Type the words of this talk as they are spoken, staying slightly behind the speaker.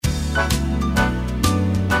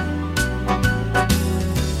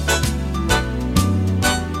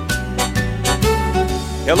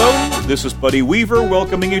Hello, this is Buddy Weaver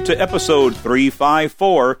welcoming you to episode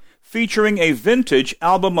 354, featuring a vintage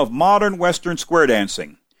album of modern Western square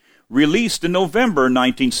dancing. Released in November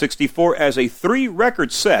 1964 as a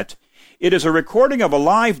 3-record set, it is a recording of a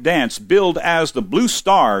live dance billed as the Blue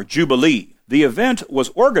Star Jubilee. The event was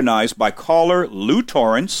organized by caller Lou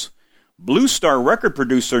Torrance, Blue Star record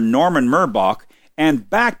producer Norman Murbach, and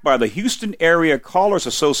backed by the Houston Area Callers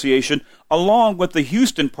Association along with the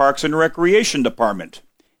Houston Parks and Recreation Department.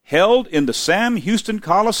 Held in the Sam Houston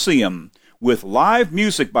Coliseum, with live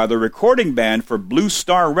music by the recording band for Blue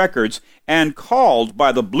Star Records and called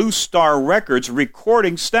by the Blue Star Records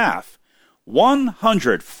recording staff.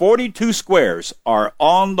 142 squares are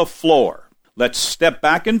on the floor. Let's step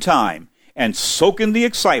back in time and soak in the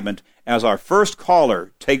excitement as our first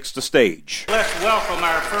caller takes the stage. Let's welcome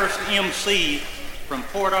our first MC from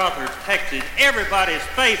Port Arthur, Texas, everybody's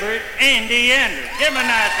favorite, Andy Anders. Give him a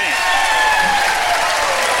nice hand.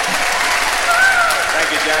 Thank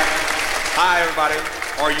you, Jack. Hi, everybody.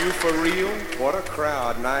 Are you for real? What a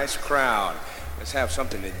crowd. Nice crowd. Let's have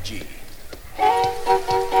something in G. Now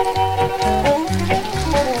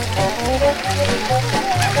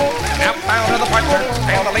bow to the partner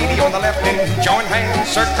and the lady on the left and join hands,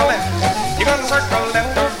 circle left. You're gonna circle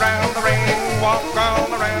left around the ring, walk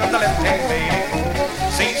all around the left-hand lady.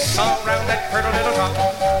 Seesaw around that pretty little top.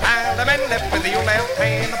 Hand them and left with your left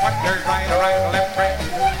hand, the partner's right around the left round.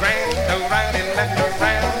 Grand, go round and left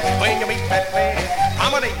around. When you meet that lady,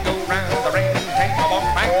 promenade, go round the ring. Take a walk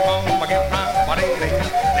back home again, promenade.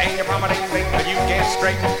 Then you promenade, till you get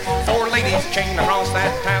straight. 4 ladies chained across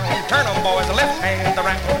that town. Turn them, boys, the left hand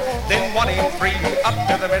around. Then 1 and 3, up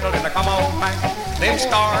to the middle, and come on back. Then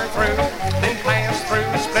star through, then pass through,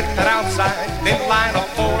 split that outside. Then line up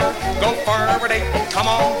 4, go forward 8, come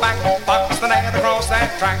on back. Box the net across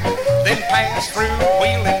that track. Then pass through,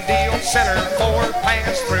 wheel and deal, center 4,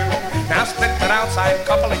 pass through. Now split that outside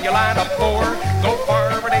couple and you line up 4, go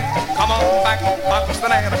forward 8, come on back. Box the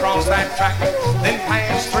net across that track. Then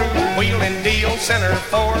pass through, wheel and deal, center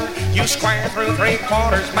 4. You square through 3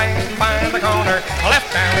 quarters, man, find the corner.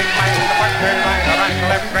 Left alley, man, the partner, right,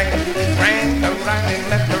 left, grand, go right and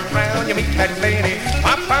left around. You meet that lady,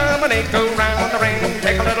 pop, promenade, go round the ring.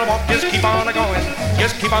 Take a little walk, just keep on a-going.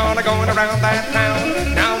 Just keep on a-going around that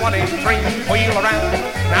town. Now 1 and 3, wheel around.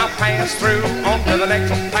 Now pass through, on to the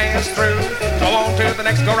next, pass through. Go on to the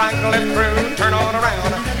next, go right and left through. Turn on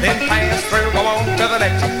around, then pass through. Go on to the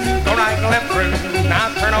next, go right and left through. Now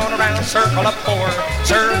turn on around, circle up 4.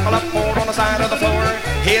 Circle up 4 on the side of the floor.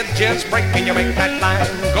 Head just break and you make that line.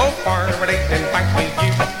 Go forward 8 and back with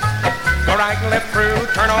you. Go right and left through,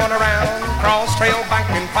 turn on around, cross trail back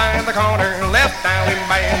and find the corner. Left alley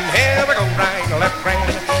band, here we go, right and left grand,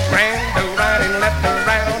 go right and left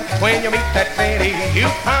around. When you meet that lady, you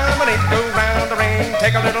promenade, go round the ring.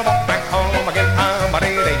 Take a little walk back home again,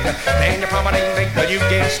 promenade. Then you promenade till you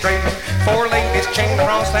get straight. 4 ladies chained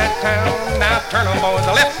across that town. Now turn them, boys,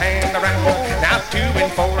 the left hand around. Now 2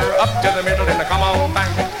 and 4, up to the middle and come on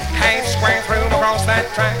back. Half square through across that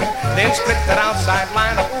track. Then split that outside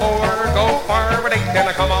line of 4. Go forward 8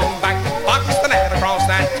 and come on back. Box the net across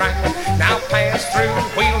that track. Now pass through,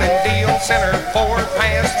 wheel and deal, center 4.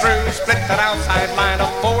 Pass through, split that outside line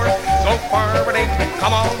of 4. Go forward 8,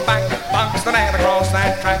 come on back. Box the net across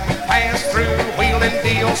that track. Pass through, wheel and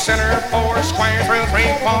deal, center 4. Square through 3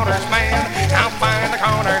 quarters, man. Now find the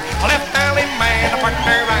corner. Left alley, man. The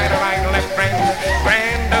partner, right, left, grand,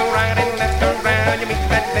 go right and left around. You meet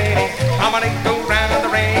that lady, promenade, go round the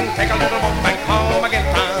ring. Take a little walk back home again,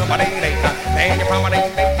 promenade. Then you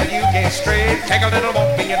promenade till you get straight. Take a little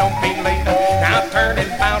walk and you don't be late. Now turn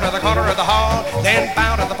and bow to the corner of the hall. Then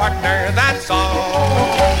bow to the partner, that's all.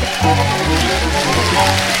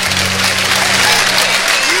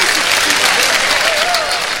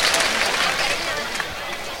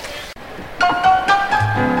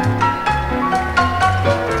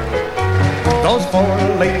 Those 4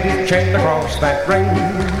 ladies chained across that ring.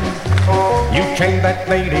 You chained that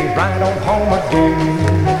lady right on home again.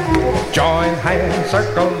 Join hands,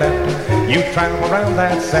 circle left. You travel around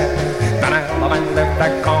that set. Then Alabama left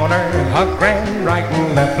that corner. A grand right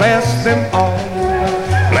and left. Bless them all.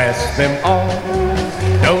 Bless them all.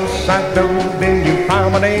 Do side do, then you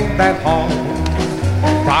promenade that hall.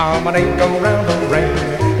 Promenade, go round the ring.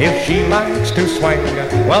 If she likes to swing,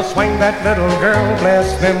 well, swing that little girl.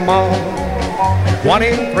 Bless them all. 1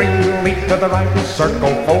 and 3, leap to the right,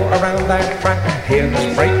 circle 4 around that track.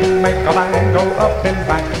 Heads break, make a line, go up and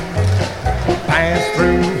back. pass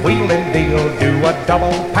through, wheel and deal, do a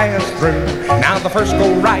double pass through. Now the first go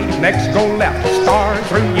right, next go left, star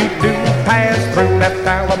through, you do pass through. Left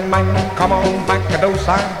Alabama, come on back to do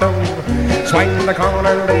side do. Swing the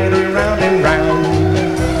corner, lady, round and round.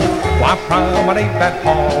 Why promenade that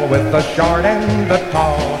hall with the short and the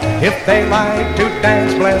tall? If they like to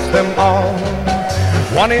dance, bless them all.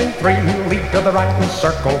 1 and 3, lead to the right and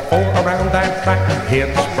circle 4 around that track.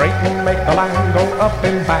 Hit break and make the line go up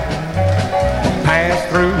and back. Pass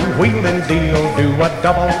through, wheel and deal, do a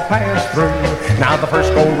double pass through. Now the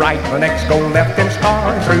first go right, the next go left and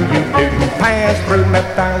star through. You do pass through,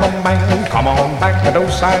 left Alabama, come on back to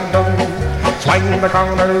those side door. Swing the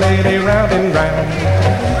corner, lady, round and round.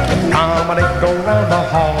 Promenade, go round the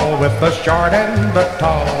hall with the short and the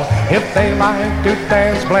tall. If they like to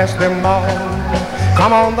dance, bless them all.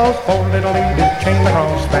 Come on, those 4 little ladies, chain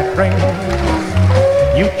across that ring.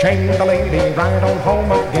 You chain the lady right on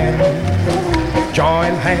home again.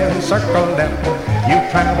 Join hands, circle left, you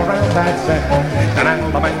travel around that set. And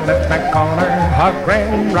Alabama left that corner, a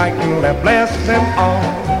grand right and left. Bless them all,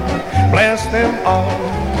 bless them all.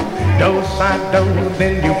 Do side do,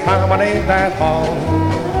 then you promenade that hall.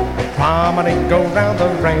 Promenade, go round the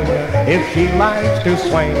ring. If she likes to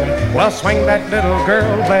swing, well, swing that little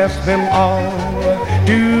girl, bless them all.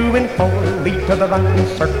 2 and 4, lead to the right and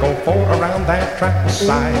circle 4 around that track.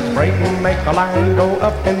 Sides break and make a line go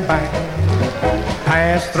up and back.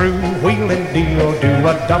 Pass through, wheel and deal, do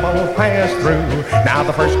a double pass through. Now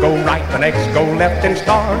the first go right, the next go left and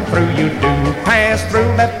star through. You do pass through,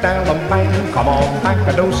 left Alabama, come on back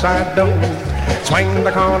to those side door. Swing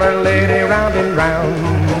the corner, lady, round and round.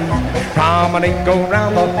 Promenade, go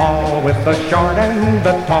round the hall with the short and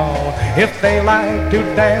the tall. If they like to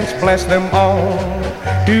dance, bless them all.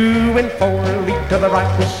 2 and 4, lead to the right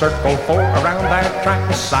and circle 4 around that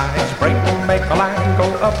track. Sides break and make the line go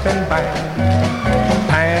up and back.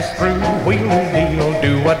 Pass through, wheel and deal,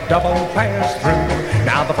 do a double pass through.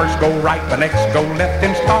 Now the first go right, the next go left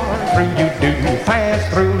and star through. You do pass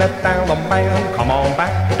through, left Alabama, come on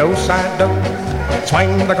back to those side door.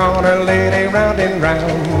 Swing the corner, lady, round and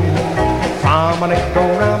round. Promenade, go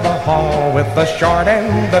round the hall with the short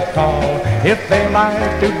and the tall. If they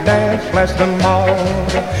like to dance, bless them all.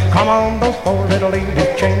 Come on, those 4 little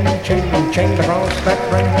ladies, chain, chain, chain across that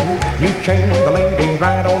ring. You chain the lady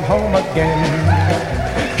right on home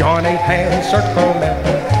again. Join 8 hands, circle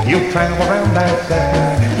left, you travel around that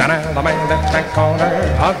set. Now Alabama left that corner,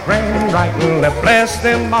 a grand right and left. Bless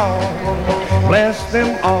them all, bless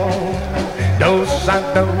them all. Do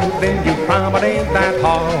side do, then you promenade that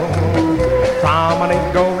hall.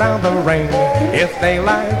 Promenade, go round the ring. If they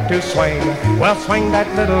like to swing, well, swing that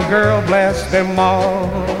little girl, bless them all.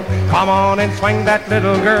 Come on and swing that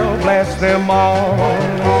little girl, bless them all.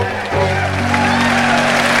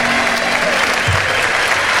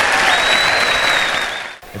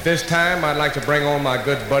 At this time, I'd like to bring on my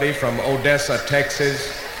good buddy from Odessa,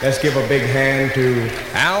 Texas. Let's give a big hand to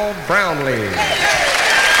Al Brownlee.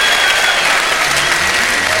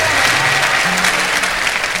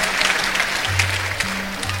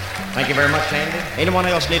 Thank you very much, Andy. Anyone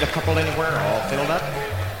else need a couple anywhere? All filled up?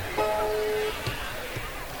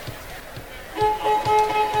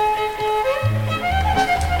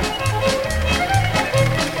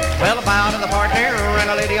 Well, a bow to the partner and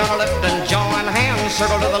a lady on the left and join hands.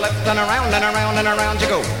 Circle to the left and around and around and around you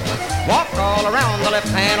go. Walk all around the left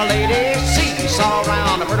hand, a lady. Seesaw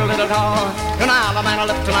around a pretty little doll. An Alabama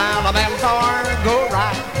left, an Alabama star. Go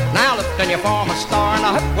right. Now lift and you form a star.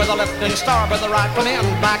 Now hip with the left and star with the right one in.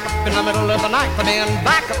 Back up in the middle of the ninth and in.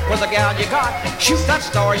 Back up with the gal you got. Shoot that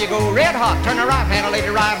star, you go red hot. Turn the right hand, a lady,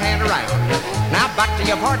 right hand around. Now back to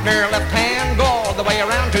your partner, left hand. Go all the way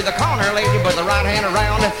around to the corner, lady, with the right hand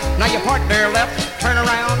around. Now your partner left, turn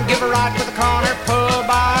around, give a right to the corner. Pull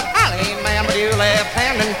by, alley man with your left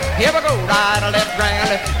hand. And here we go, right and left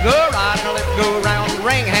grand. Go right and left, go round.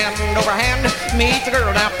 Ring hand over hand. Meet the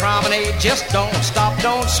girl, now promenade. Just don't stop,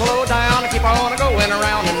 don't slow down. Keep on going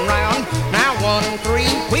around and round. Now 1, 3,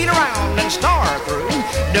 wheel around and star through.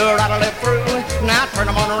 Do a right and left through. Now turn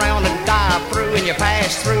them on around and dive through. And you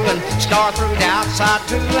pass through and star through the outside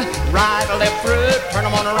too. Right and left through, turn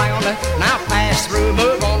them on around. Now pass through,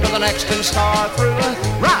 move on to the next and star through.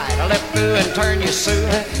 Right and left through and turn you sue.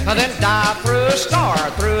 And then dive through, star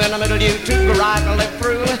through. In the middle you two, go right and left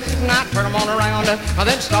through. Now turn them on around. And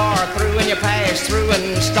then star through and you pass through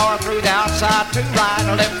and star through the outside too. Right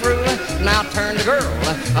and left through. Now turn the girl.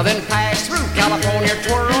 And then pass through, California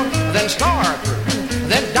twirl. Then star through.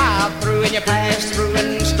 Then dive through and you pass through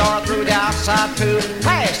and star through the outside too.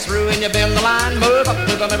 Pass through and you bend the line, move up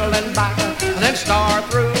to the middle and back. And then star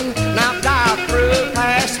through. Now dive through,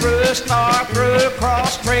 pass through, star through.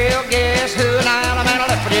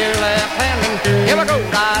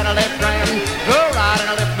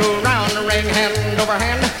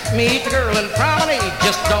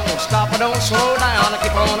 don't slow down.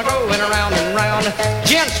 Keep on going around and round.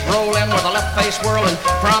 Gents roll in with a left face whirling.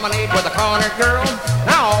 Promenade with a corner girl.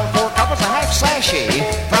 Now all four couples are half sashay.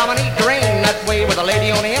 Promenade the ring that way with a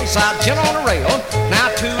lady on the inside, gent on the rail.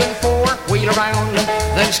 Now 2 and 4 wheel around,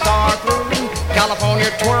 then start through.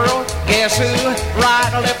 California twirl, guess who?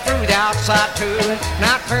 Right or left through the outside too.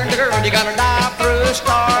 Now turn the girl, you're gonna dive through,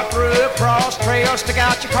 start through, cross trail, stick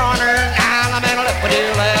out your corner. Element left with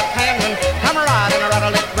your left hand, and come right and right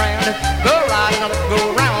or left round. Go right and left, go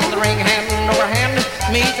round the ring, hand over hand.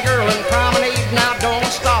 Meet the girl and promenade. Now don't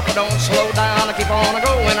stop, don't slow down, keep on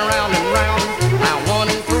going around and round. Now 1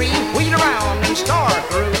 and 3 wheel around and start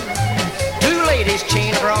through. 2 ladies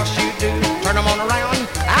chain across you do, turn them on around.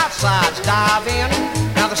 Outsides dive in.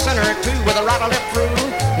 Now the center 2 with a right or left through.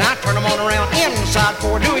 Now turn them on around. Inside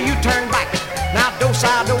 4, do a U-turn back. Now do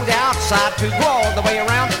side, do the outside 2, go all the way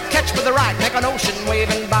around. Catch with the right, make an ocean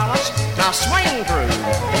waving balance. Now swing through.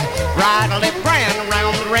 Right or left, grand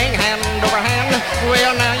around the ring, hand over hand.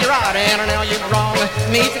 Well, now you're right and now you're wrong.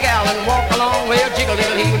 Meet the gal and walk along. Well, jiggle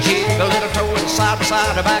little heel, jiggle little toe, and side by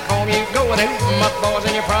side to back home you go. And hoop 'em up, boys,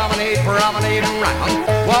 and you promenade and round.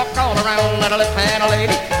 Walk all around, let a left hand a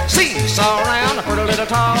lady. Seesaw around, put a little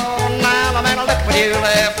tall. Now the man will lift with your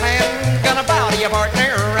left hand. Gonna bow to your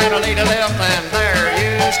partner and a lady left, and there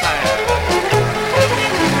you stand.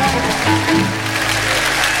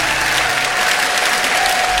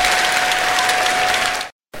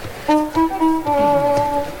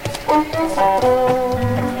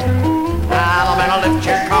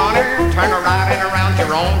 Turn right and around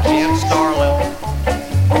your own gin starlet.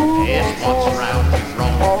 It's once around your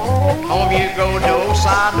own. Home you go, do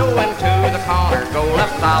side, do into the corner. Go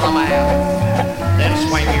left, Isle man, then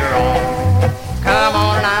swing your own. Come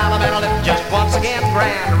on, Isle man, lift just once again,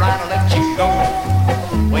 grand. Right, I'll let you go.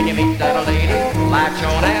 When you meet that lady, latch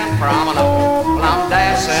on and promenade. Well, I'm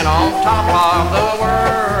dancing on top of the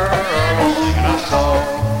world, singing a song,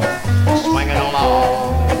 swinging along.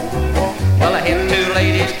 Well, I hit 2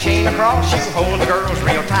 ladies chain across. You hold the girls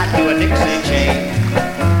real tight to a Dixie chain.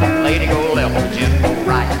 Lady go left, gent go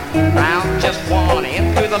right. Round just 1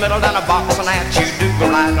 into the middle, then a box and that you do go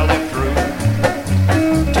right or left through.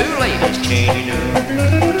 2 ladies chain you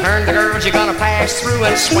do. Turn the girls you're gonna pass through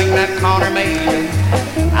and swing that corner maid.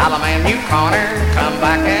 Alaman, you corner, come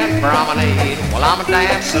back and promenade. Well, I'm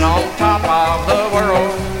dancing on top of the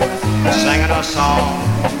world, singing a song,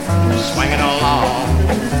 swinging along.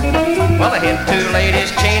 Well, I hit 2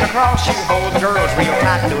 ladies chain across. You hold the girls real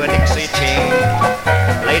tight to a Dixie chain.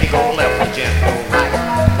 Lady go left, gent go right.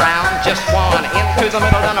 Round just 1 into the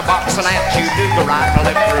middle, then a box and that you do go right or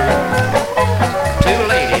left through. 2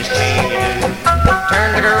 ladies chain you do.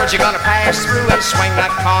 Turn the girls you're gonna pass through and swing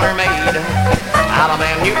that corner maid.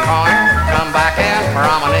 Alaman, you corner, come back and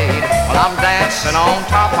promenade. Well, I'm dancing on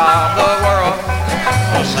top of the world,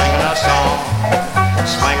 singing a song,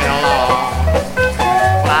 swinging along.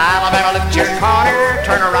 Alabama, lift your corner,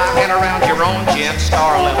 turn right and around your own gent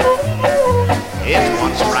starlet. It's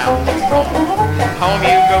once around your own. Home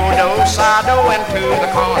you go, do side, do into the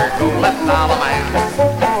corner. Go left, Alabama,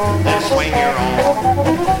 then swing your own.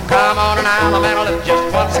 Come on, and Alabama, lift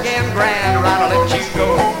just once again, grand. Right, I'll let you go.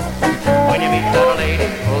 When you meet the lady,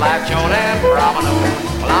 latch on and promenade.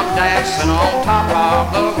 Well, I'm dancing on top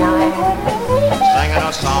of the world, singing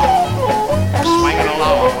a song, swinging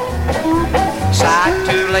along. Side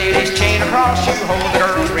 2 ladies chain across. You hold the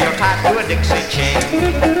girls real tight to a Dixie chain.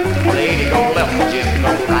 Lady go left, gent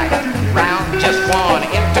go right. Round just 1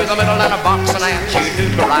 into the middle, and a box and that you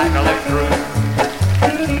do go right or left through.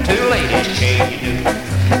 2 ladies chain you do.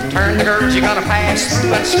 Turn the girls you're gonna pass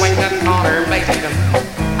through and swing that corner, make them.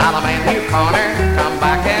 Alaman, you corner, come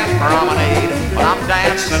back and promenade. Well, I'm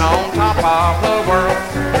dancing on top of the world,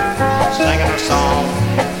 singing a song,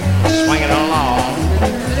 swinging along.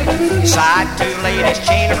 Side 2 ladies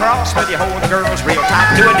chain across, but you hold the girls real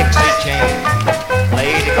tight to a Dixie chain.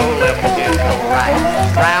 Lady go left, gent go right.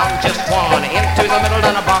 Round just 1 into the middle,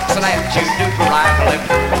 then a box and that you do go right or left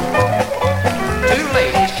through. 2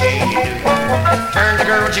 ladies chain you do. Turn the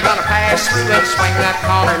girls you're gonna pass through and swing that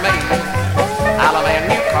corner maid. Alaman,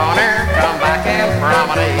 you corner, come back and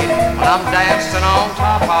promenade. Well, I'm dancing on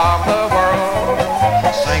top of the world,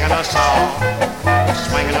 singing a song,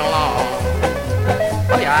 swinging along.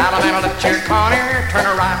 Well, you Alabama, lift your corner, turn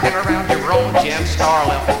a right and around your own gent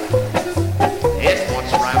starlet. It's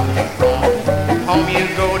once around your own. Home you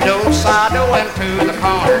go, do side, do into the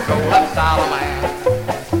corner. Go left, Alabama,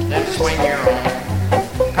 then swing your own.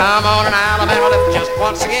 Come on, and Alabama, lift just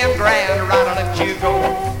once again, grand. Right, I'll let you go.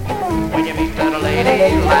 When you meet that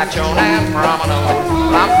lady, latch on and promenade.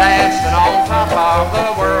 I'm dancing on top of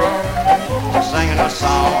the world, singing a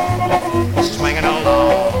song, swinging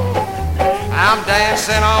along. I'm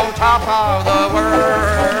dancing on top of the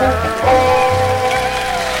world.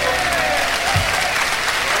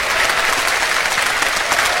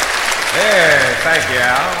 Yeah, thank you,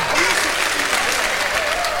 Al.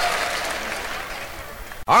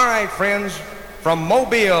 All right, friends, from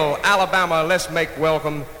Mobile, Alabama, let's make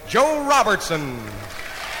welcome Joe Robertson.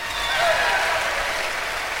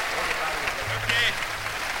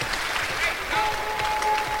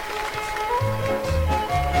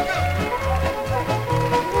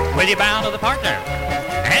 Will you bow to the partner?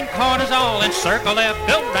 And corners all and circle left,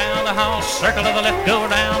 go round the hall, circle to the left, go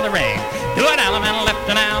round the ring. Do an Alaman left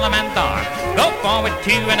and Alaman thar. Go forward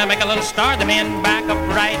two and I make a little star. The men back up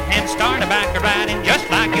right hand star and back a right in just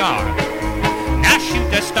like you are. Now shoot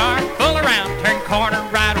the star, full around, turn corner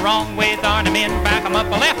right, wrong way thar. The men back 'em up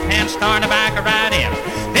a left hand star and back a right in.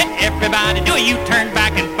 Then everybody do a U-turn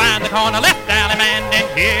back and find the corner left Alaman. Then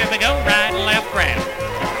here we go, right and left grand.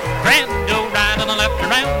 Grand, go right on the left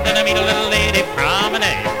around, and I meet a little lady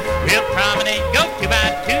promenade. We'll promenade, go 2 by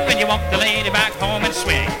 2, and you walk the lady back home and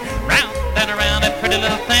swing. Round and around that pretty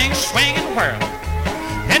little thing, swing and whirl.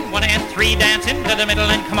 Then 1 and 3 dance into the middle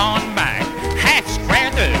and come on back. Half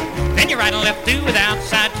square through, then you right and left through with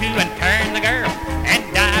outside 2 and turn the girl. And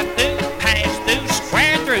dive through, pass through,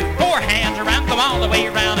 square through. 4 hands around, go all the way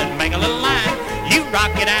around and make a little line. You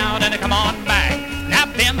rock it out and come on back. Now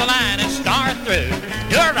bend the line and start through.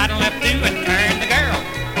 Do a right and left through and turn the girl.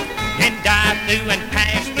 Then dive through and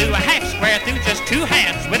pass through a half square through, just 2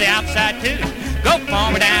 hands with the outside 2. Go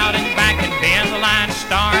forward out and back and bend the line,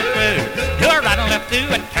 start through. Do a right and left through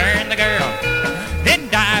and turn the girl. Then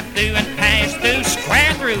dive through and pass through,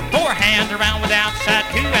 square through, 4 hands around with the outside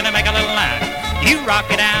 2 and make a little line. You rock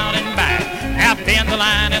it out and back. Now bend the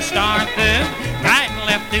line and start through. Right and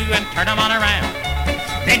left through and turn them on around.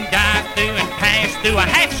 Then dive through and pass through a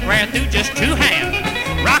half square through, just 2 hands.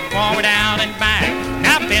 Rock forward out and back.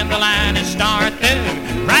 Now bend the line and start through.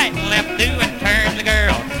 Right and left through and turn the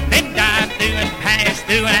girl. Then dive through and pass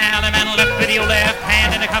through an Alabama left with your left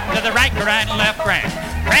hand and come to the right and left grand.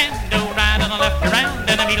 Grand, go right on the left around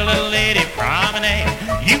and I meet a little lady promenade.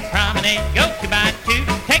 You promenade, go 2 by 2,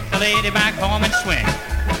 take the lady back home and swing.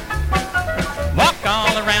 Walk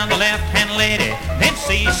all around the left-hand lady, then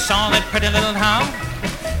seesaw that pretty little home.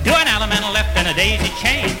 Do an Alabama left and a daisy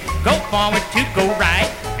chain. Go forward 2, go right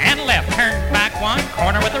and left. Turn back 1,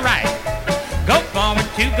 corner with the right. Go forward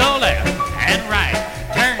 2, go left and right.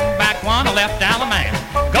 Turn back 1, a left Alabama.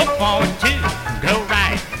 Go forward 2, go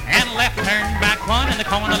right and left. Turn back 1 in the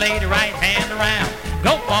corner, lady, right hand around.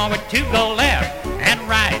 Go forward 2, go left and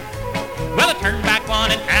right. Well, I turn back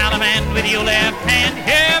 1 and Alabama with your left hand.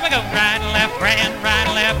 Here we go, right and left, grand, right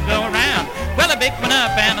and left, go around. Well, a big one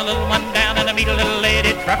up and a little one down, and I meet a little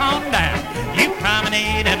lady, truck on down. You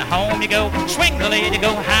promenade and home you go. Swing the lady,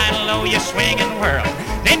 go high and low, you swing and whirl.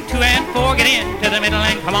 Then 2 and 4, get into the middle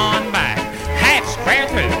and come on back. Half square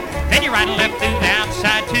through, then you right and left through the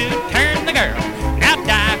outside 2, turn the girl. Now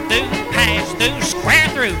dive through, pass through, square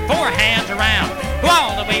through, 4 hands around. Go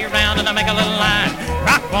all the way around and I make a little line.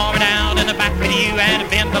 Rock forward out and the back with you and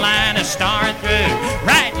bend the line and start through.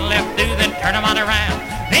 Right and left through, then turn them on around.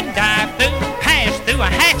 Then dive through, pass through a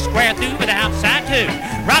half square through with the outside 2.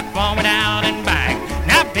 Rock forward out and back.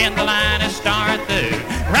 Now bend the line and start through.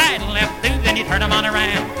 Right and left through, then you turn them on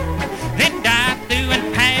around. Then dive through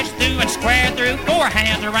and pass through and square through, 4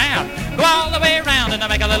 hands around. Go all the way around and I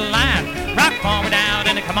make a little line. Rock forward out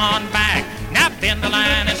and come on back. Now bend the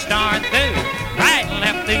line and start through. Right and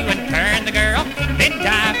left through and turn the girl. Then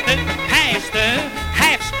dive through, pass through,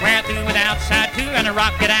 half square through with outside 2 and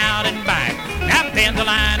rock it out and back. Now bend the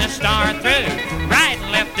line and start through. Right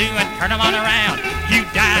and left through and turn them on around. You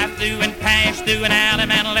dive through and pass through an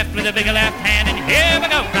Alabama left with a big left hand. And here we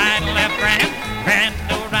go, right and left grand. Grand,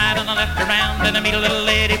 go right on the left around and I meet a little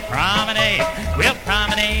lady promenade. We'll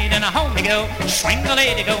promenade and home you go. Swing the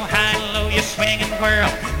lady, go high and low, you swing and whirl.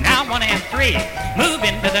 Now 1 and 3, move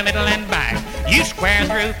into the middle and back. You square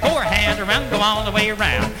through, 4 hands around, go all the way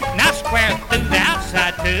around. Now square through the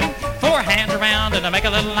outside 2, 4 hands around and I make a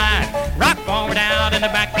little line. Rock forward out and the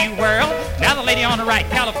back you whirl. Now the lady on the right,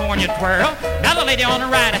 California twirl. Now the lady on the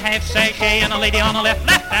right, a half sachet, and the lady on the left,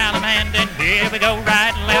 left Alabama. And here we go,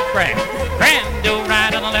 right and left grand. Grand, go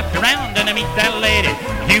right on the left around and I meet that lady.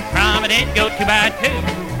 You promenade, go 2 by 2.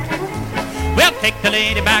 We'll take the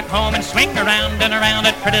lady back home and swing around and around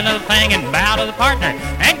that pretty little thing and bow to the partner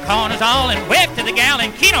and corners all and wave to the gal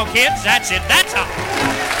and Keno kids. That's it, that's all.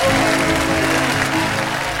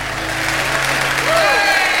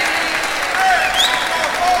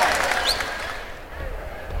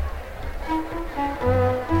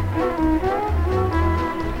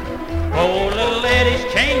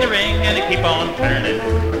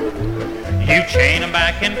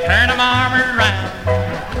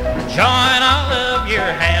 Join all of your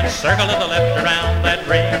hands, circle to the left around that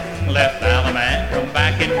ring. Left alum and come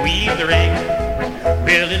back and weave the ring.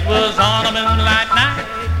 Well, it was on a moonlight night,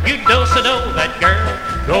 you do-so-do that girl.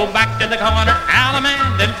 Go back to the corner, alum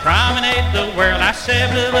and promenade the world. I said,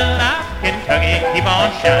 blue moon out, Kentucky, keep on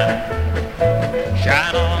shining.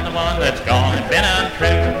 Shine on the one that's gone and been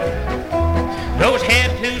untrue. Those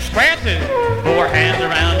head to square through, four hands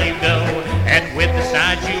around you go, and with the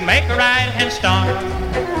sides you make a right hand star.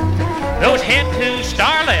 Those head to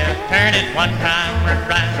star left, turn it one time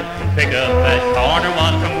around, pick up that corner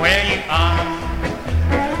one from where you are.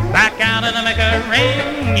 Back out and make a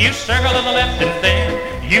ring, you circle to the left and then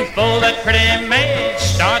you fold that pretty maid,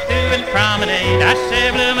 start through and promenade. I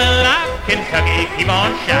say blue moon out, Kentucky, keep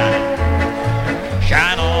on shining.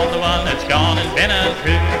 Shine on the one that's gone and been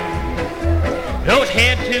untrue. Those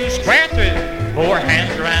head to square through, four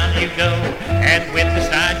hands around you go, and with the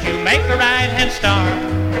sides you make a right hand star.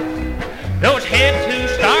 Those head to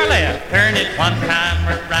star left, turn it one time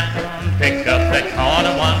around, pick up that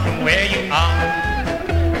corner one from where you are.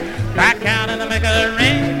 Back out and make a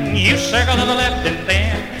ring, you circle to the left and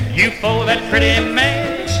then you fold that pretty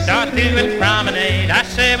maid, start through and promenade. I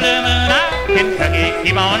say blue moon out, Kentucky,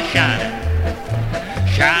 keep on shining.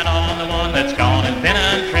 Shine on the one that's gone and been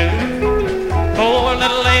untrue. Four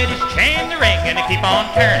little ladies chain the ring and they keep on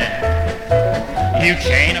turning. You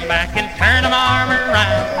chain them back and turn them arm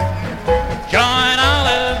around. Join all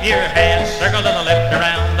of your hands, circle to the left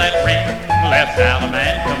around that ring. Left alum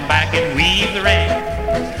and come back and weave the ring.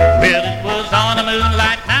 Well, it was on a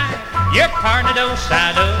moonlight night, your partner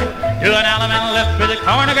do-si-do. Do an alum and left with a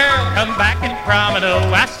corner girl, come back and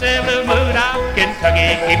promenade. I said blue moon out,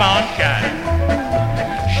 Kentucky, keep on shining.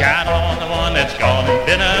 Shine on the one that's gone and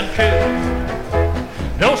been untrue.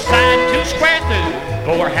 No side to square through,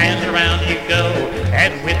 four hands around you go,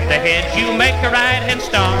 and with the heads you make a right hand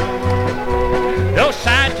star. Those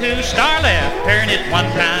side to star left, turn it one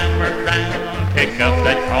time around, pick up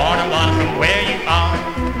that corner one from where you are.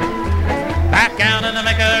 Back out and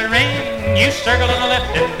make a ring, you circle to the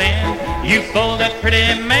left and then you fold that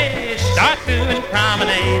pretty maid, start through and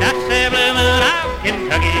promenade. I say blue moon out,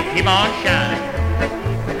 Kentucky, keep on shining.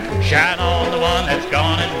 Shine on the one that's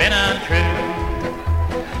gone and been untrue.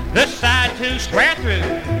 The side to square through,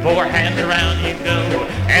 four hands around you go,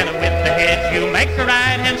 and with the head you make a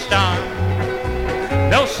right hand star.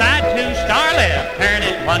 No side to star left, turn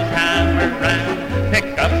it one time around,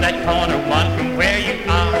 pick up that corner one from where you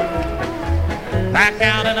are. Back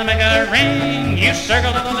out and make a ring, you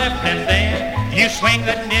circle to the left and then you swing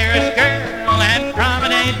the nearest girl and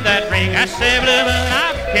promenade that ring. I say blue moon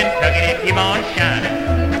out, Kentucky, keep on shining.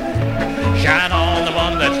 Shine on the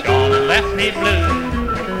one that's gone and left me blue.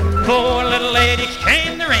 Four little ladies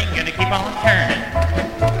chain the ring and they keep on turning.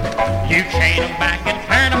 You chain them back and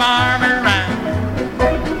turn them arm around.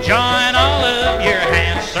 Join all of your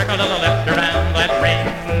hands, circle to the left around that ring.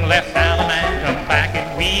 Left alum and come back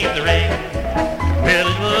and weave the ring. Well,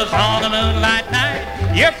 it was on a moonlight night,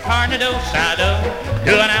 your partner do-si-do.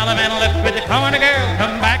 Do an alum and left with the corner girl,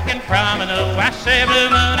 come back and promenade. I say blue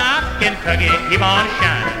moon out, Kentucky, keep on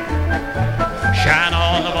shining. Shine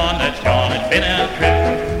on the one that's gone and been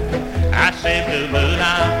untrue. I say blue moon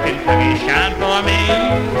out, Kentucky, shine for me.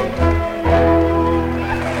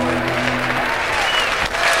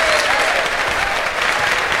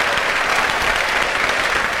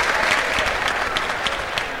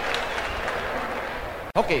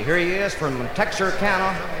 Okay, here he is from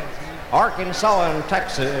Texarkana, Arkansas, and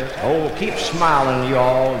Texas. Oh, keep smiling,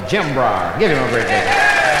 y'all. Jim Breyer. Give him a great day.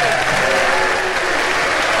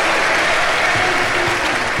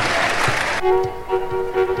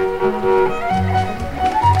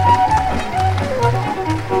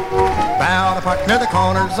 Bow the partner, the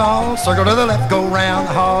corners all. Circle to the left, go round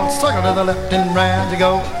the hall. Circle to the left and round you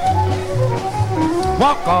go.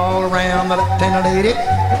 Walk all around the left-handed lady.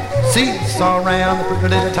 Seesaw around the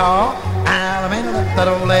pretty little tall. Alum and left, that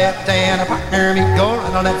old left hand. A partner, meet go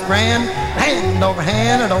right on that friend. Hand over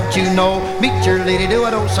hand, don't you know? Meet your lady, do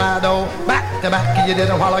it side-o. Back to back, you did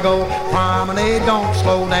a while ago. Promenade, don't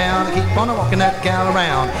slow down. Keep on walking that gal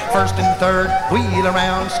around. First and third, wheel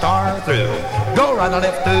around, star through. Go right on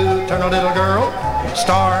left through, turn a little girl.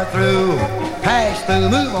 Star through, pass through,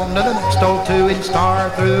 move on to the next old two and star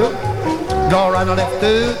through. Go right on left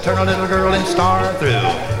through, turn a little girl and star through.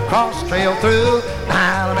 Cross trail through,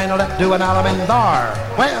 alum and left, do an alum and bar.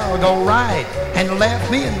 Well, go right and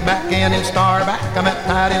left, me and back in and star back. I'm at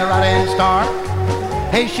tight in a right hand star.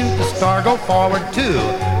 Hey, shoot the star, go forward two.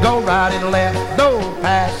 Go right and left, do,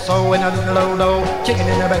 pass, so in a little low. Chicken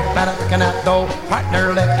in the back, back and out, do.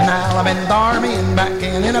 Partner left and alum and bar, me and back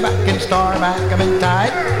in a back and star back. I'm in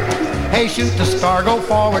tight. Hey, shoot the star, go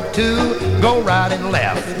forward two, go right and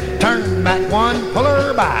left. Turn back one, pull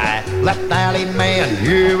her by. Left alley man,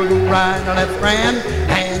 here we go, right and left friend.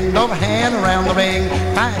 Hand over hand around the ring.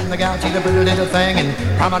 Find the gal, she's a pretty little thing,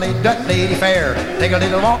 and promenade that lady fair. Take a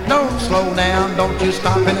little walk, don't slow down, don't you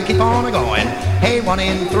stop and keep on going. Hey, 1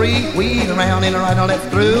 in 3, weave around in a right and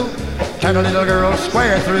left through. Turn a little girl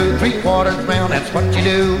square through, 3/4 round, that's what you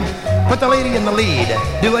do. Put the lady in the lead,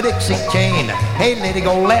 do a Dixie chain. Hey, lady,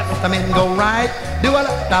 go left, the men go right. Do a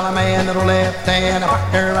left dollar man to the left hand, a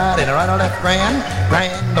partner right and a right or left grand.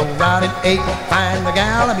 Grand, go right in 8, find the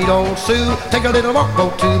gal and meet old Sue. Take a little walk, go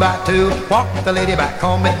 2 by 2. Walk the lady back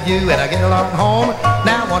home with you and I get along home.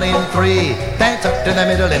 Now 1 in 3, dance up to the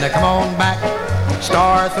middle and come on back.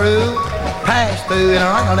 Star through, pass through and a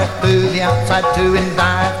right or left through, the outside 2 and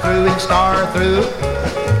dive through and star through.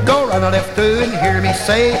 Go right or left through and hear me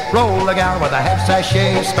say, roll a gal with a half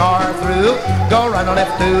sachet, star through. Go right or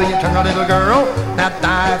left through and you turn a little girl. Now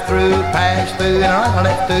dive through, pass through, and a right or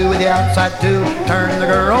left through with the outside 2. Turn the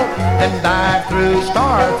girl, then dive through,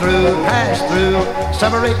 star through, pass through.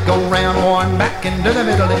 Separate, go round 1, back into the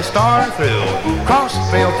middle and star through. Cross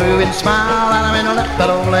trail through and smile, and I'm in the left, that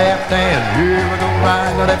old left hand. Here we go,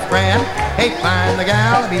 right or left grand. Hey, find the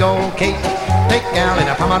gal, meet old Kate. Take gal in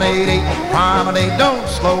a promenade, promenade, don't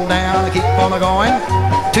slow down, keep on going.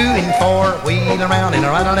 2 and 4, wheel around in a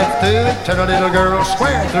right or left through. Turn a little girl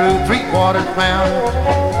square through, 3/4 round.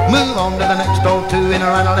 Move on to the next old 2 in a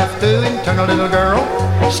right or left through, and turn a little girl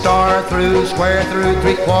star through, square through,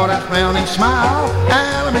 3/4 round, and smile.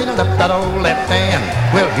 And I'm in a left, that old left hand.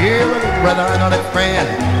 Well, here we go, brother, and a left friend.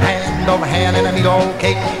 Hand over hand and a meat old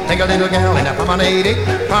cake. Take a little gal in a promenade,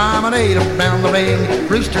 promenade around the ring.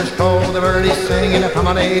 Roosters crow, the birdies sing in a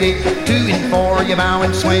promenade. 2 and 4, you bow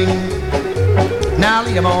and swing. Now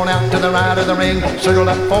lead 'em on out to the right of the ring. Circle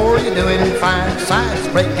up 4, you're doing fine. Sides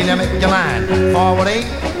breaking, you make your line. Forward 8,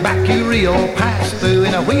 back you reel. Pass through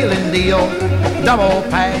in a wheeling deal. Double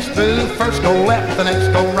pass through. First go left, the next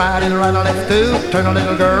go right, and right or left through. Turn a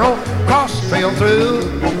little girl, cross trail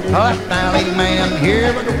through. Left alley man,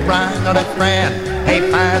 here we go, right or left friend. Hey,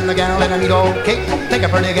 find the gal in a neat old cake. Take a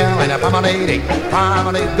pretty gal in a promenade.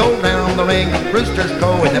 Promenade, go down the ring. Roosters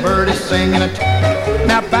crow and the birdies sing in a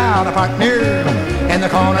now bow to partner in the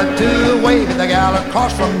corner to wave at the gal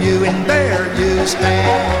across from you, and there you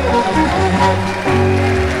stand.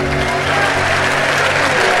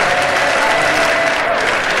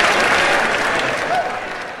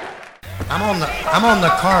 I'm on the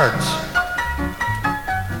cards.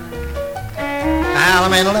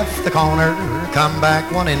 Alameda left the corner, come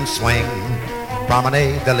back 1 and swing.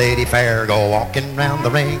 Promenade the lady fair, go walking round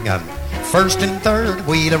the ring. First and third,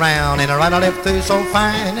 wheel around in a right or left through so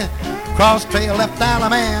fine. Cross trail left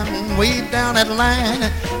Alaman, weave down that line.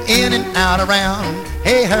 In and out around,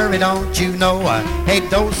 hey hurry don't you know. Hey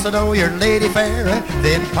do-so-do, your lady fair.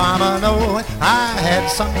 Then Pomano, I had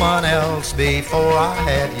someone else before I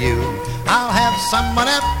had you. I'll have someone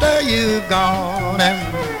after you've gone.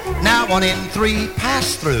 Now 1 in 3,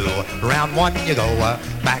 pass through. Round 1 you go,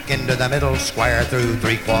 back into the middle, square through,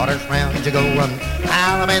 3/4 round you go.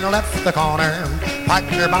 Alameda left the corner,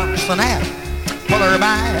 partner box the net. Pull her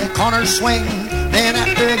by, corner swing, then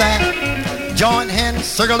after that, join hands,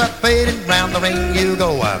 circle up, fade, and round the ring you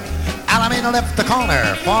go. Alameda left the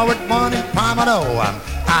corner, forward 1 and Pomano.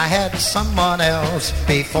 I had someone else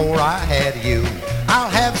before I had you. I'll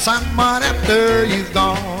have someone after you've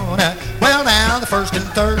gone. Well now, the first and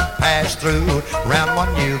third pass through. Round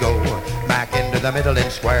 1 you go, back into the middle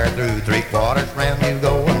and square through, 3/4 round you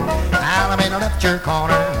go. Alameda left your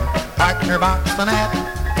corner, partner box the net.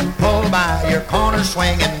 Pull by your corner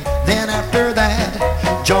swinging, then after that,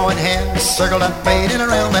 join hands, circle up, fade, and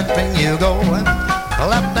around that ring you go.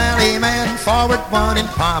 Left alley man, forward 1 in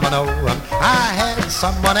Pomano. I had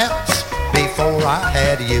someone else before I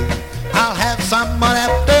had you. I'll have someone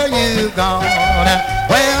after you've gone.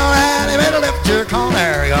 Well, Alameda left your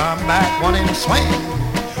corner, come back 1 and swing.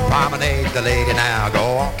 Promenade the lady now, go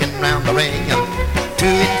walking round the ring.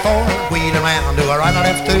 2 and 4, wheel around, do a right or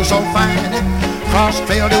left through so fine. Cross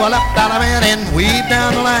trail, do a left Alaman and weave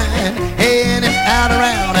down the line. Hey, in and out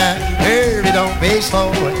around, hurry, don't be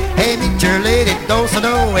slow. Hey, meet your lady,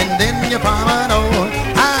 do-so-do, and then you Pomano.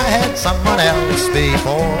 I had someone else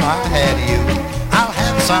before I had you. I'll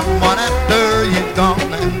have someone after you've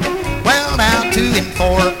gone. Well now, 2 and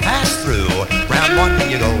 4, pass through. Round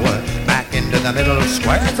 1 you go, back into the middle,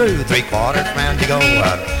 square through, 3/4 round you go.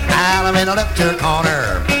 Alameda left your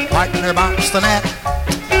corner, partner box the net.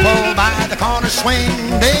 Pull by the corner swing,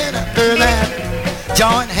 then after that,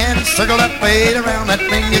 join hands, circle up, fade around that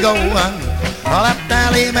ring you go. Left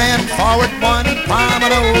alley man, forward 1,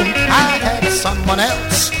 Pomano. I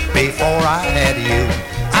else before I had you.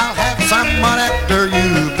 I'll have someone after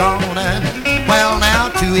you've gone. Well, now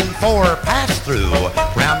 2 and 4 pass through.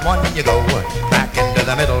 Round 1 you go, back into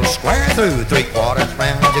the middle, square through. 3/4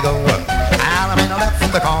 round you go. Alameda left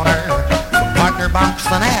from the corner, partner box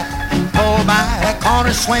the net, pull by a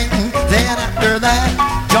corner swing. Then after that,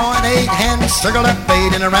 join 8 hands, circle up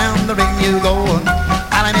 8 and around the ring you go.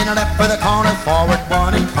 Alameda left for the corner, forward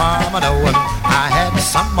 1 and Palmado. I had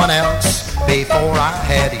someone else before I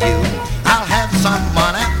had you. I'll have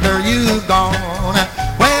someone after you've gone.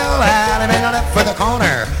 Well, Alameda left for the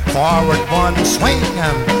corner, forward 1 swing.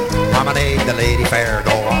 Promenade the lady fair,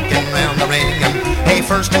 go walking round the ring. Hey,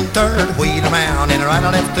 first and third, wheel around, and right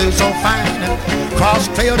and left through so fine. Cross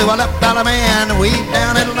trail to a left man, weave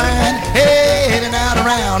down in line. Hey, in and out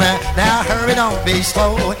around, now hurry, don't be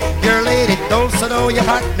slow. Your lady, do-so-do, your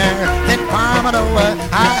partner, then Palmado.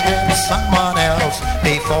 I had someone else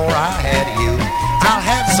before I had you. I'll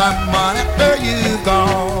have someone after you've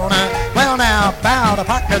gone. Well, now, bow to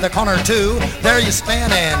partner the corner 2. There you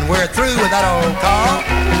stand, and we're through with that old call.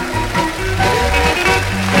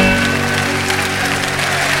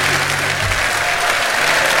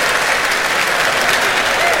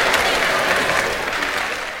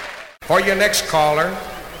 For your next caller,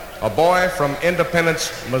 a boy from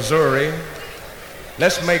Independence, Missouri,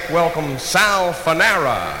 let's make welcome Sal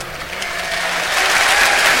Fanara.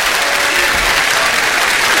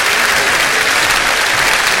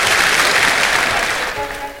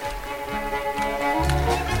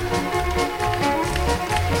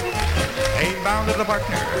 To the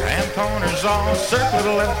partner and corners all, circle to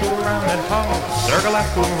the left, go around and pause, circle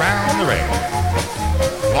left, go around the ring,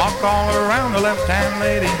 walk all around the left-hand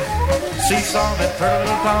lady, seesaw that turtle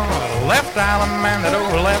little tall, left Allemande, that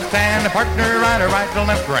over left hand, the partner right to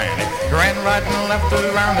left, grand right and left to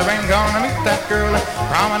around the ring, gonna meet that girl,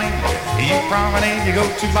 promenade, you go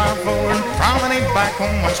 2 by 4, promenade back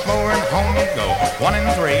home once more, and home you go, 1 and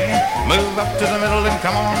 3, move up to the middle and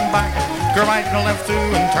come on back, go right and left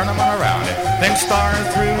through and turn them around, then star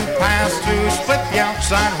through, pass through, split the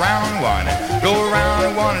outside, round 1, go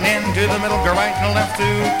around 1 and into the middle, go right and left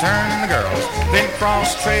through, turn the girls, then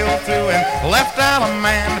cross trail through and left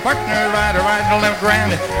Allemande, partner right and left,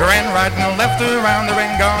 grand right and left around the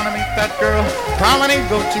ring, gonna meet that girl, promenade,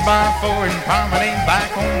 go 2 by 4 and promenade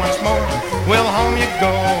back home once more, well home you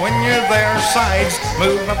go, when you're there, sides,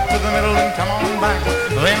 move up to the middle and come on back,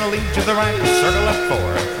 then lead to the right, circle left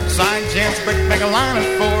 4, side gents, make a line of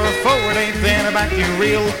 4, forward 8, then back you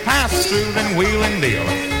reel, pass through, then wheel and deal,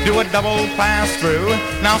 do a double pass through,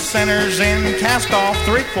 now centers in, cast off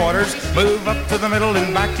 3/4, move up to the middle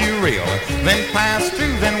and back you reel, then pass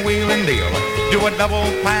through, then wheel and deal, do a double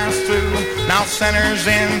pass through, now centers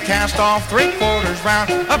in, cast off 3/4 round,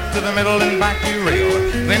 up to the middle and back you reel,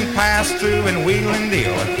 then pass through and wheel and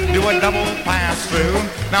deal, do a double pass through,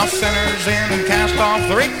 now centers in, cast off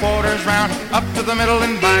 3/4 round, up to the middle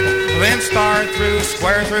and back, then start through,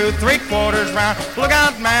 square through 3/4 round, look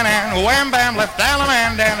out man and wham bam, left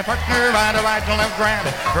Allemande and the partner right and left,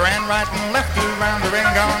 grand right and left around the ring,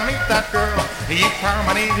 gonna meet that girl, you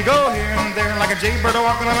promenade, you go here and there like a jaybird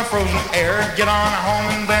walking on a frozen air, get on home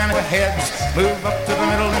and then heads, move up to the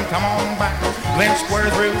middle and come on back, then square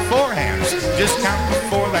through 4 hands, just count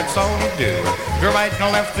before, that's all you do, go right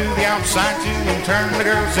and left through the outside too, and turn the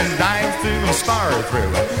girls and dive through and star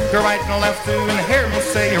through, go right and left through and hear me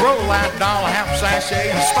say, roll that doll, half sachet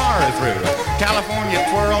and star through, California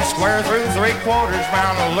twirl, square through 3/4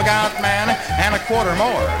 round, look out man, and a quarter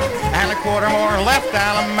more, left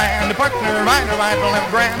Allemande, partner right and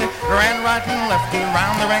left, grand right and left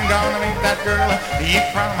around the ring, gonna meet that girl, you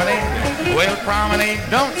promenade, well promenade,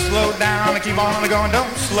 don't slow down, keep on going,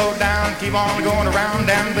 don't slow down, keep on going around,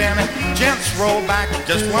 and then gents roll back,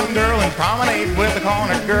 just one girl and promenade with the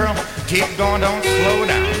corner girl, keep going, don't slow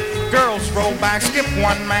down, girls roll back, skip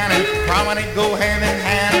one man and promenade, go hand in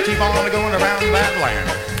hand, keep on going around that land.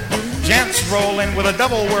 Gents roll in with a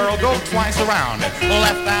double whirl, go twice around.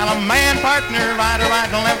 Left Allemande, partner, right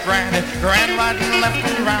and left, grand right and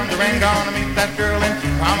left around the ring, gonna meet that girl and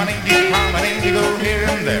promenade, you go here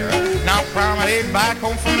and there. Now promenade back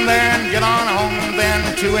home from there and get on home, and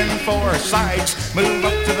then 2 and 4 sides, move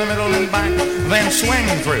up to the middle and back, then swing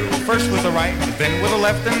through, first with the right, then with the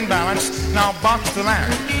left and balance. Now box the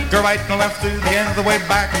line, go right and left through the end of the way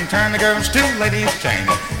back and turn the girls 2 ladies chain.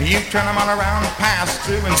 You turn them all around, pass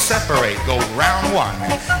through and separate. separate, go round one.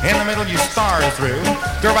 In the middle you star through,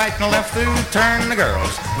 go right and left through, turn the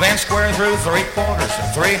girls. Then square through 3/4,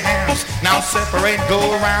 3 hands. Now separate, go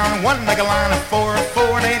around one, make a line of 4,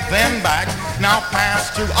 4 and 8, then back. Now pass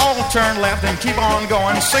through, all turn left and keep on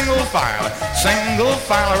going, single file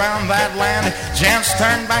around that land. Gents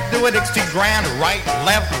turn back, do a Dixie grand, right,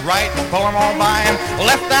 right, pull them all by and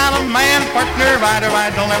left out a man, partner, right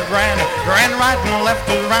and left grand right and left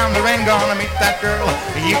around the ring, gonna meet that girl.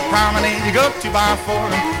 You promenade, you go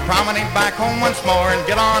 2x4, promenade back home once more and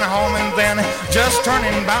get on home, and then just turn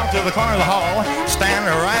and bow to the corner of the hall, stand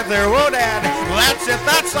right there, whoa dad, that's it,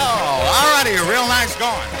 that's all. Alrighty, real nice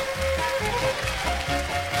going.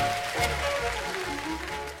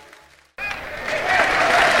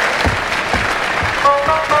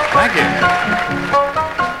 Thank you.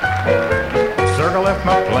 Circle left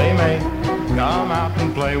my playmate, come out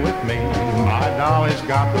and play with me. My dolly's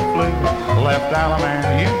got the flu, left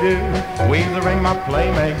Alaman, you do. Weave the ring, my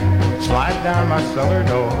playmate, slide down my cellar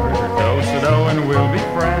door. Do-so-do and we'll be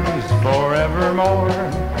friends forevermore.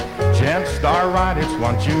 Gent star right, it's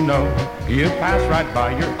once you know. You pass right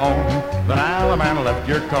by your own. Then Alaman left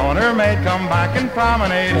your corner, mate, come back and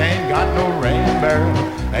promenade. Ain't got no rain barrel,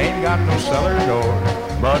 ain't got no cellar door,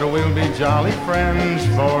 but we'll be jolly friends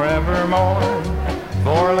forevermore.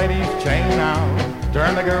 4 ladies chain now,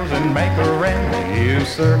 turn the girls and make a ring. You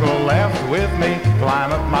circle left with me,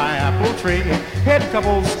 climb up my apple tree, head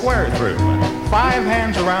couple square through, 5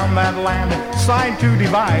 hands around that land, side 2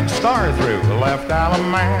 divide, star through, left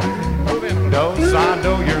Alaman.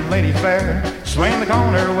 Do-si-do, your lady fair, swing the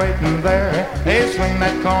corner waiting there. Hey, swing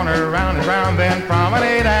that corner round and round, then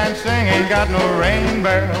promenade and sing. Ain't got no rain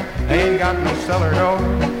barrel, ain't got no cellar door,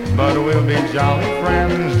 but we'll be jolly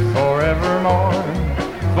friends forevermore.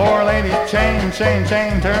 4 ladies chain, turn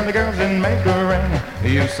the girls and make a ring.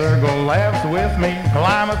 You circle left with me,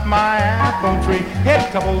 climb up my apple tree, head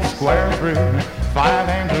couple square through, 5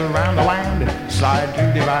 hands around the land, side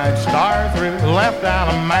 2 divide, star through, left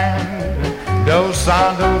Alaman.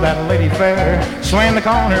 Do-si-do, that lady fair, swing the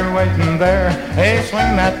corner waiting there. Hey,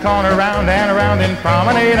 swing that corner round and around and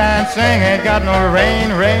promenade and sing. Ain't got no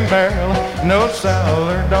rain barrel, no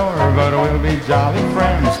cellar door, but we'll be jolly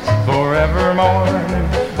friends forevermore.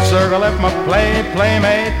 Circle left my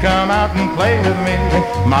playmate, come out and play with me.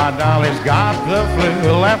 My dolly's got the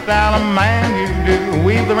flu, left Alaman, you do.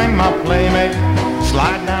 Weave the ring, my playmate,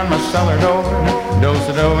 slide down my cellar door.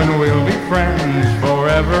 Do-si-do and we'll be friends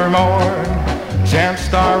forevermore. Gent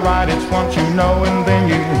star right, it's once you know, and then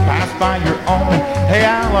you pass by your own. Hey,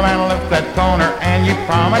 Alaman left that corner and you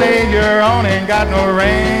promenade your own. Ain't got no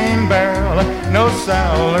rain barrel, no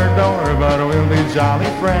cellar door, but we'll be jolly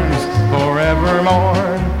friends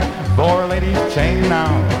forevermore. 4 ladies chain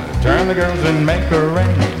now, turn the girls and make a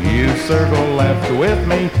ring. You circle left with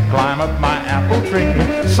me, climb up my apple tree,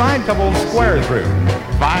 side couple square through,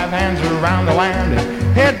 5 hands around the land,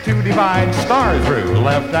 head 2 divide, star through,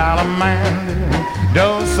 left Alaman.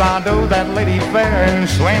 Do-si-do, that lady fair, and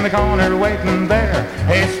swing the corner waiting there.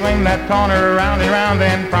 Hey, swing that corner round and round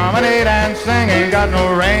and promenade and sing. Ain't got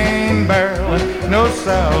no rain barrel, no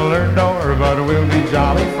cellar door, but we'll be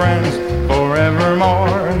jolly friends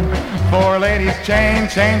forevermore. 4 ladies chain,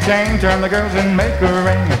 turn the girls and make a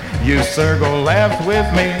ring. You circle left with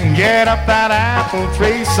me, get up that apple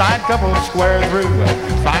tree, side couple square through,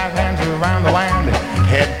 5 hands around the land,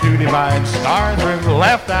 head 2 divide, star through,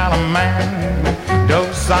 left Alaman.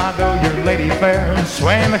 Do-si-do, your lady fair,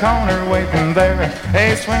 swing the corner waiting there.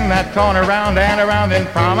 Hey, swing that corner round and around and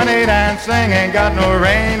promenade and sing. Ain't got no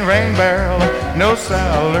rain barrel, no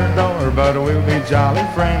cellar door, but we'll be jolly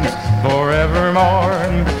friends forevermore.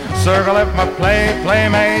 Circle left my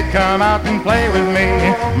playmate, come out and play with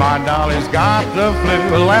me. My dolly's got the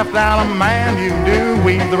flu, left Alaman, you do.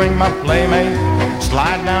 Weave the ring, my playmate,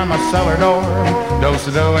 slide down my cellar door.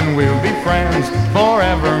 Do-si-do and we'll be friends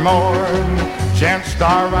forevermore. Gent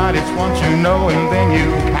star right, it's once you know, and then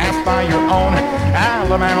you pass by your own.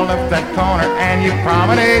 Alaman left that corner and you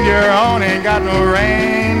promenade your own. Ain't got no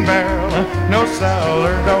rain barrel, no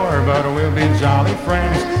cellar door, but we'll be jolly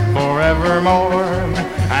friends forevermore.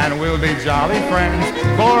 And we'll be jolly friends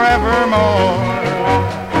forevermore.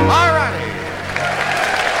 All righty.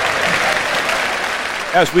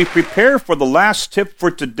 As we prepare for the last tip for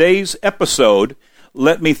today's episode,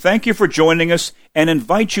 let me thank you for joining us and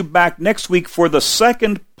invite you back next week for the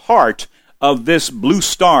second part of this Blue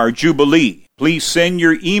Star Jubilee. Please send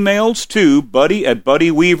your emails to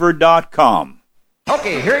buddy@buddyweaver.com.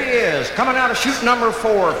 Okay, here he is, coming out of chute number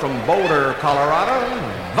 4 from Boulder, Colorado,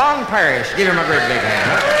 Von Parrish. Give him a great big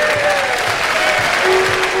hand.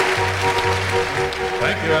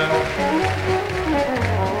 Thank you, Al.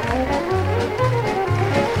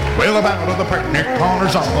 Wheel about to the partner,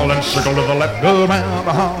 corners all, and circle to the left, go round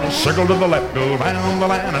the hall, circle to the left, go round the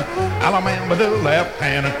line, and Alabama to the left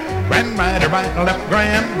hand, grand right, and left,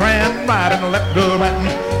 grand right, and left, go round,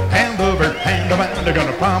 hand over, hand around, they're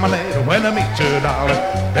gonna promenade when they meet you, darling.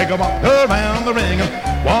 Take a walk around the ring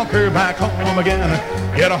and walk her back home again,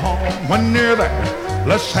 and get her home when you're there.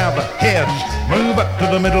 Let's have the heads move up to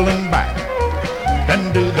the middle and back.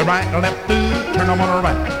 Then do the right and left through, turn them on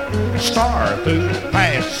around. Star through,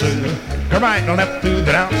 pass through. Go right and left through,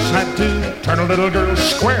 then outside through. Turn a little girl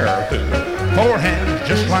square through. Four hands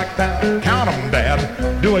just like that, count 'em,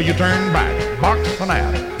 Dad. Do a U-turn back, box the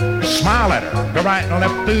nap. Smile at her, go right and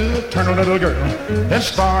left through, turn a little girl. Then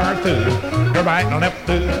star through, go right and left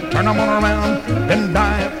through, turn them on around. Then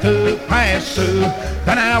dive through, pass through.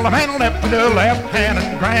 Then Alabama left to the left hand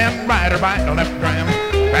and grand right and left grand.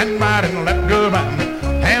 Grand right and left, go round.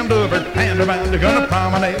 Hand over, hand around. They're gonna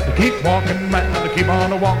promenade. Keep walking round. Keep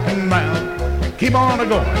on walking round. Keep on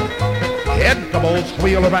going. Head doubles,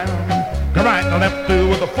 wheel around. Go right and left through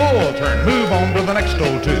with a full turn. Move on to the next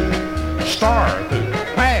O2. Star through,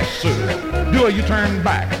 pass through. Do a U-turn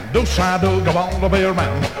back. Do side, do go all the way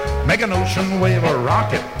around. Make an ocean wave or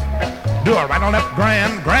rocket. Do a right and left,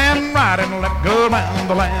 grand right and left, go around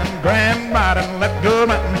the land. Grand right and left, go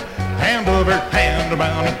around. Hand over, hand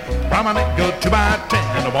around, promenade, go 2 by 10.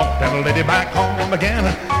 Walk that lady back home again.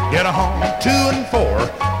 Get a home 2 and 4.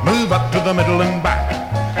 Move up to the middle and back.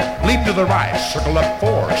 Lead to the right, circle up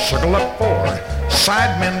 4, circle up 4.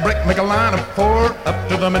 Side men break, make a line of 4. Up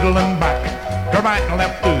to the middle and back. Go right and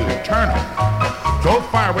left through, turn them. Go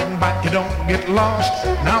forward and back, you don't get lost.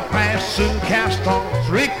 Now pass through, cast off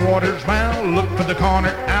 3/4 round. Look for the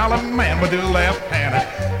corner, Alabama with your left hand.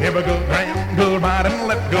 Here we go, grand, go right and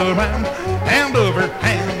left, go round. Hand over,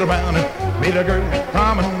 hand around, and meet a girl,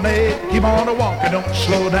 promenade. Keep on a walking, don't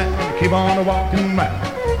slow down. Keep on a walking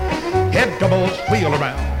round. Head doubles, wheel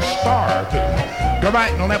around, star through. Go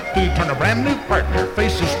right and left through, turn a brand new partner.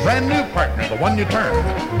 Faces brand new partner, the one you turn.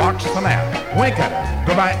 Box the nap, wink at her.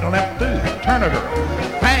 Go right and left through, turn a girl.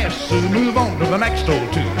 Pass through, move on to the next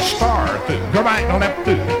O2. Star through, go right and left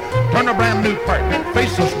through. Turn a brand new partner,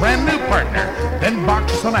 faces brand new partner. Then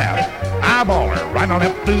box the nap, eyeball her. Right and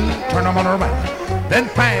left through, turn them on around. Then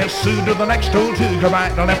pass through to the next O2. Go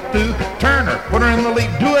right and left through, turn her, put her in the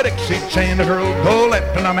lead. Do a Dixie chain, the girl. Go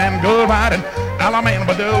left and a man, go right and Alabama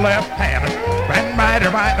with the left hand. Grand right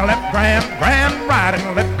and left, grand right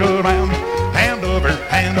and left, go round. Hand over,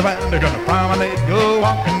 hand around. They're gonna promenade, go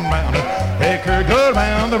walking round. Take her, go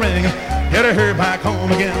round the ring. Get her back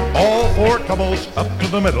home again. All 4 couples up to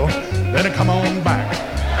the middle. Then come on back.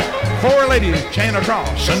 4 ladies chain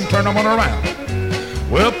across and turn them on around.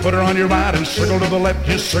 Well, put her on your right and circle to the left.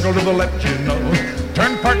 You circle to the left, you know.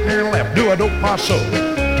 Turn partner left, do a do paso.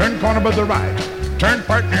 Turn corner by the right. Turn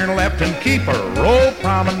partner left and keep a roll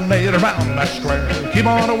promenade around that square. Keep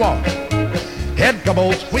on a walk. Head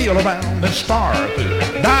couples, wheel around, then star through,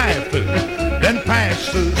 dive through, then pass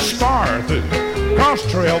through, star through, cross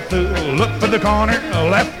trail through, look for the corner,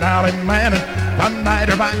 left alley man, and one right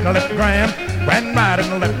or right and left grand right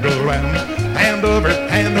and left go round. Hand over,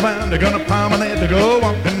 hand around, they're gonna promenade, they go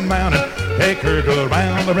walking round and take her, go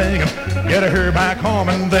around the ring and get her back home,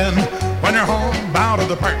 and then when you're home, bow to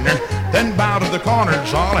the partner, then bow to the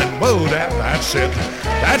corners all, and whoa, that's it.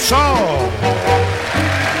 That's all.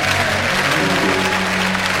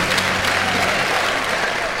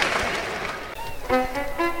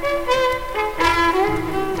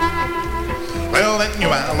 Well, then you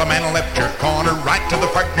Alabama left your corner, right to the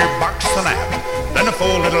partner box the nap. Then a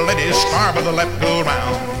 4 little ladies, star by the left, go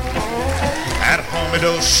round. At home,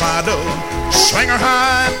 do side do, swing her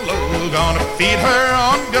high and low. Gonna feed her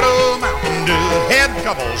on good old Mountain Dew. Head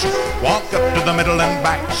couples, walk up to the middle and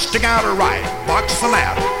back. Stick out her right, box the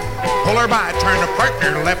nap. Pull her by, turn her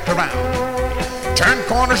partner left around. Turn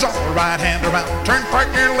corners all right hand around. Turn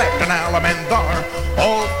partner left and Alabama.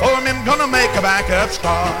 All 4 men gonna make a backup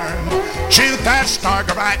star. Shoot that star,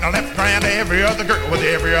 go right and left grand. Every other girl with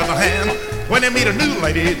every other hand. When they meet a new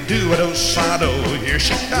lady, do a do-side-o. Here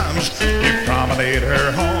she comes, you promenade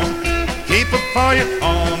her home. Keep a fire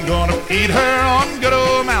on, gonna feed her on good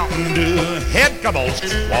old Mountain Dew. Head couples,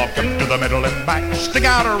 walk up to the middle and back. Stick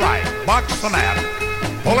out her right, box the nap.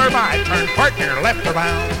 Pull her by, turn partner left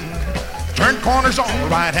around. Turn corners all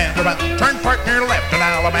right hand around. Turn partner left and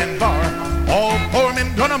Alabama bar. All 4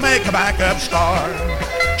 men gonna make a backup star.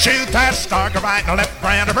 Shoot that star, go right and left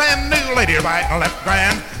grand. A brand new lady, right and left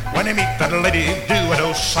grand. When you meet that lady, do a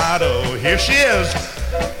do-side-o. Here she is,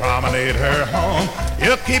 promenade her home.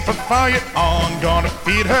 You keep a fire on, gonna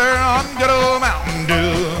feed her on good old Mountain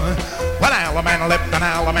Dew. When Alabama left and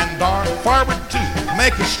Alabama bar, forward 2,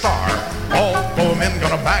 make a star. All four men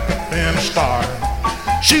gonna back up in a star.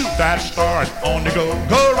 Shoot that star on the go.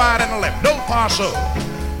 Go right and left, do paso.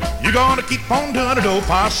 You're gonna keep on doing it, do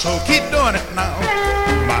paso. Keep doing it now.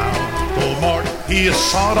 My Uncle Mort, he is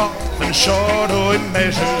sawed off and short, oh, he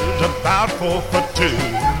measures about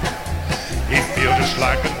 4'2". He feels just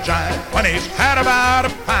like a giant when he's had about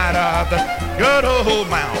a pint of the good old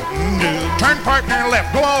Mountain Dew. Turn partner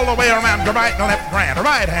left, go all the way around, go right and left grand.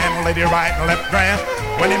 Right hand lady, right and left grand.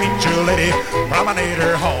 When you meet your lady, promenade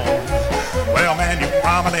her home. Well, man, you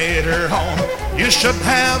promenade her home. You should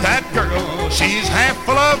have that girl. She's half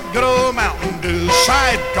full of good old Mountain Dew.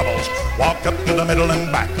 Side couples, walk up to the middle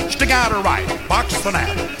and back. Stick out her right, box the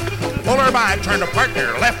nap. Pull her by, turn the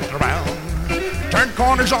partner left around. Turn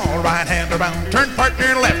corners all right hand around. Turn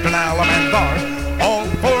partner left and Alamandar. All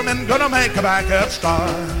four men gonna make a backup star.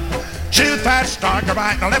 Shoot that star, go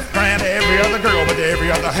right and left grand. Every other girl with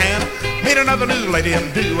every other hand. Meet another new lady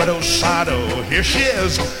and do a dosado. Here she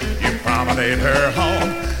is, you promenade her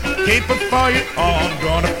home. Keep it for your own,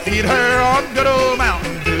 gonna feed her on good old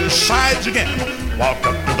Mountain Dew. Sides again, walk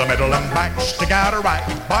up to the middle and back. Stick out her right,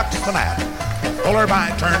 box the nap. Pull her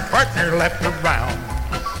by, turn partner left around.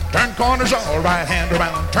 Turn corners all right hand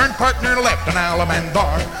around. Turn partner left and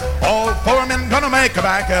Alamandar. All four men gonna make a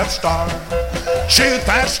backup star. Shoot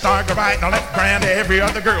that star, go right and left grand. Every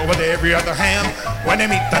other girl with every other hand. When they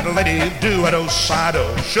meet that lady, do a dosado.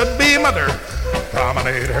 Should be mother,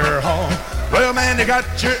 promenade her home. Well, man, you got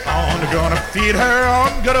your own. You're gonna feed her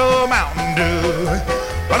on good old Mountain Dew.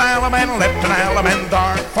 Well, Alaman left and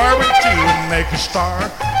Alamandar. Forward two and make a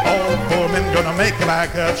star. All four men gonna make a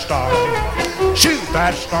backup star. Shoot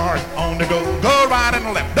that star on the go. Go right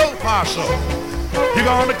and left, do paso. You're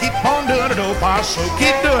gonna keep on doing it, do paso.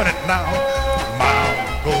 Keep doing it now. My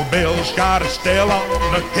Uncle Bill's got a still on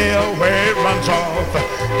the hill where it runs off a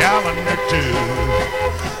gallon or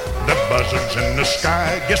two. The buzzards in the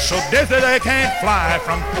sky get so dizzy they can't fly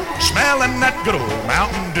from smelling that good old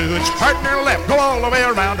Mountain Dew. It's partner left, go all the way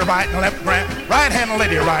around to right and left grand. Right hand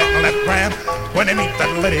lady, right and left grand. When they meet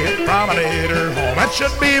that lady, promenade her home. That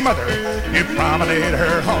should be mother, you promenade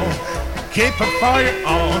her home. Keep her for your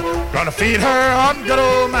own, gonna feed her on good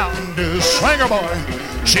old Mountain Dew. Swinger boy,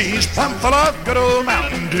 she's plumb full of good old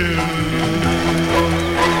Mountain Dew.